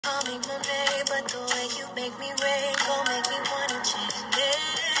but the way you make me rain gon' make me wanna change.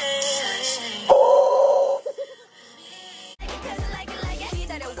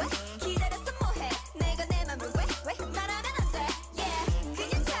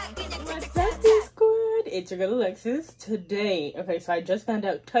 It's your girl Alexis. Today, okay, so I just found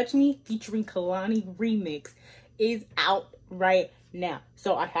out Touch Me featuring Kehlani remix is out right now.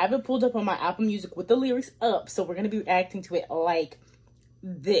 So I have it pulled up on my Apple Music with the lyrics up, so we're gonna be reacting to it like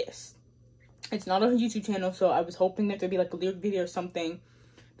this. It's not on her YouTube channel, so I was hoping that there'd be like a lyric video or something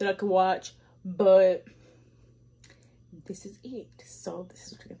that I could watch, but this is it. So this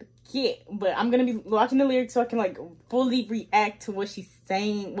is what you're gonna get. But I'm gonna be watching the lyrics so I can like fully react to what she's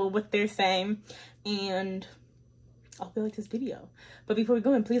saying, well, what they're saying, and I hope you like this video. But before we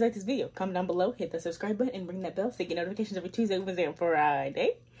go in, please like this video, comment down below, hit the subscribe button, and ring that bell so you get notifications every Tuesday, Wednesday, and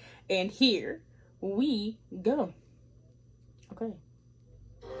Friday. And here we go. Okay.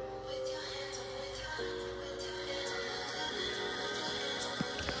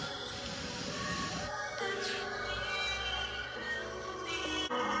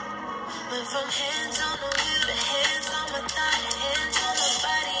 Went from hands on you to hands on my thigh, hands on my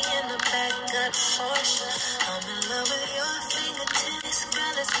body in the back of the Porsche. I'm in love with your fingertips,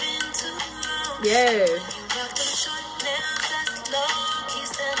 girl, it's been too long. Yes. You rock them short nails, that's low, key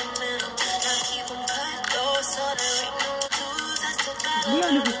sentimental. Now keep them cut low, so there ain't no twos, that's the battle. We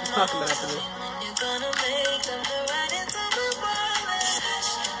don't know who she's talking about after this. When you're gonna make them the right into my world,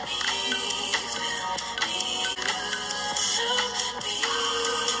 touch me, feel me, show me.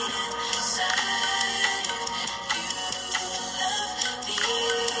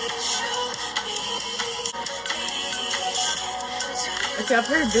 Okay, I've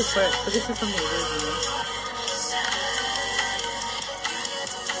heard this part, but this is something original.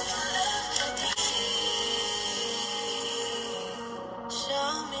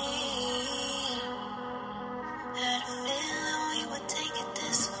 Show me that feeling we would take it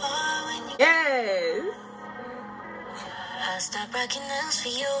this far when you. Yes. I'll stop rocking nails for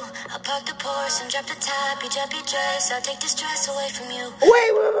you. I'll park the Porsche and drop the top. You drop your dress. I'll take the stress away from you.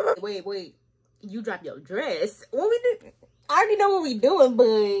 Wait. You drop your dress? What we do? I already know what we doing, but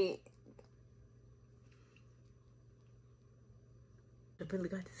I really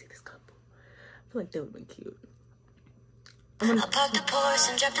got to see this couple. I feel like that would have been cute. I'll park the Porsche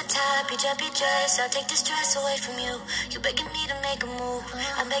and drop the top. You drop your dress. I'll take the stress away from you. You begging me to make a move.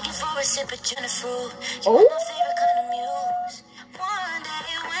 I'm begging for a sip of gin and fruit. You are my favorite kind of muse. One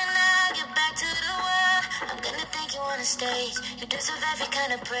day when I get back to the world, I'm gonna thank you on the stage. You deserve every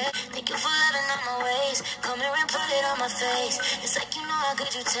kind of prayer. Thank you for loving all my ways. Come here and put it on my face. It's like you know how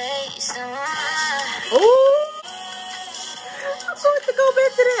good you taste. Oh, I'm going to go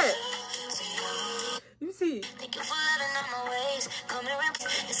back to that. You see. Thank you for loving all my ways. Come here and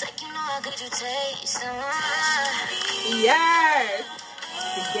it's like you know how good you taste. Yes.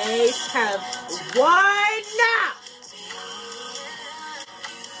 The gays have won now.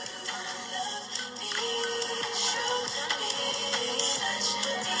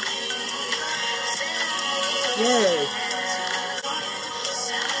 Yes.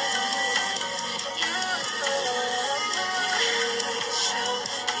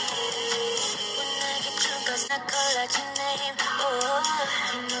 I call out your name. Oh,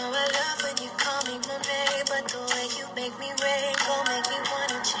 you know I love when you call me Monét, but the way you make me rain gon' make me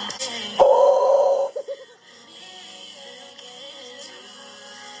wanna change.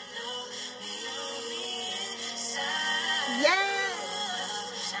 Yes.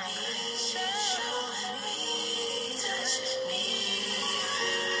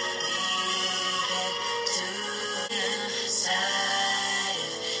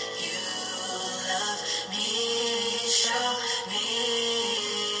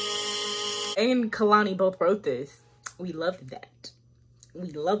 And Kehlani both wrote this. We loved that.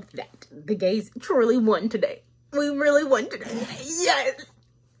 We loved that. The gays truly won today. We really won today. Yes.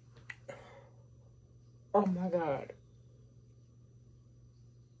 Oh my God.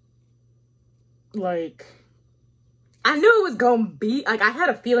 Like, I knew it was gonna be, like, I had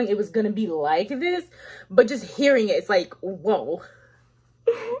a feeling it was gonna be like this, but just hearing it, it's like, whoa.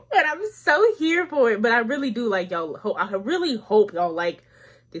 And I'm so here for it, but I really do like y'all. I really hope y'all like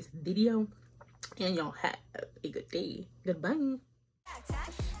this video, and y'all have a good day. Goodbye.